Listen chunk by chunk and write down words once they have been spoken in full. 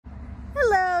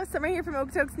Hello, Summer here from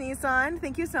Okotoks Nissan.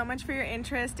 Thank you so much for your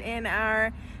interest in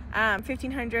our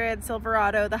 1500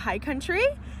 Silverado, the High Country.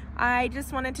 I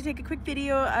just wanted to take a quick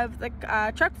video of the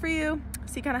truck for you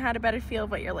so you kind of had a better feel of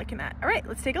what you're looking at. All right,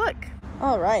 let's take a look.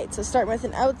 All right, so starting with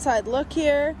an outside look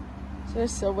here.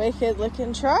 Just a wicked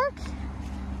looking truck.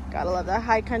 Gotta love that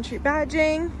High Country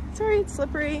badging. Sorry, it's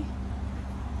slippery.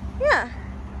 Yeah.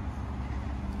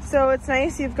 So it's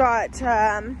nice, you've got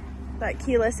that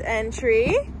keyless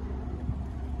entry.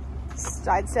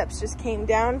 Side steps just came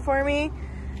down for me.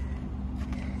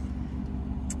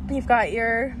 You've got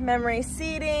your memory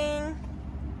seating,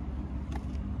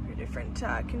 your different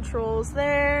controls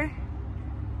there.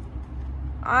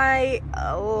 I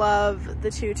love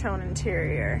the two-tone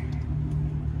interior.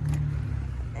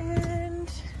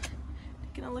 And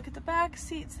taking a look at the back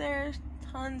seats there,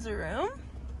 tons of room.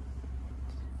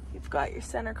 You've got your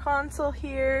center console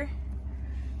here,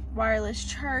 wireless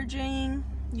charging,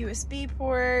 USB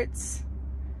ports,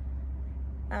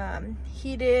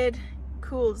 heated,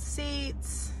 cooled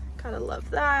seats, gotta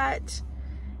love that.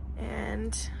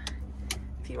 And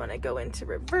if you want to go into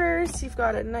reverse, you've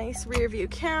got a nice rear view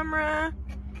camera,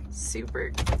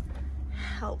 super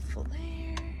helpful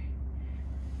there.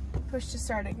 Push to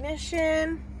start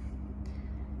ignition,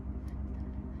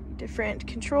 different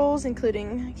controls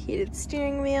including heated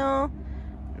steering wheel,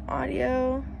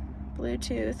 audio,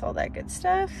 Bluetooth, all that good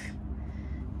stuff.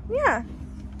 Yeah.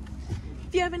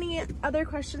 If you have any other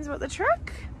questions about the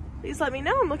truck, please let me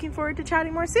know. I'm looking forward to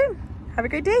chatting more soon. Have a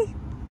great day.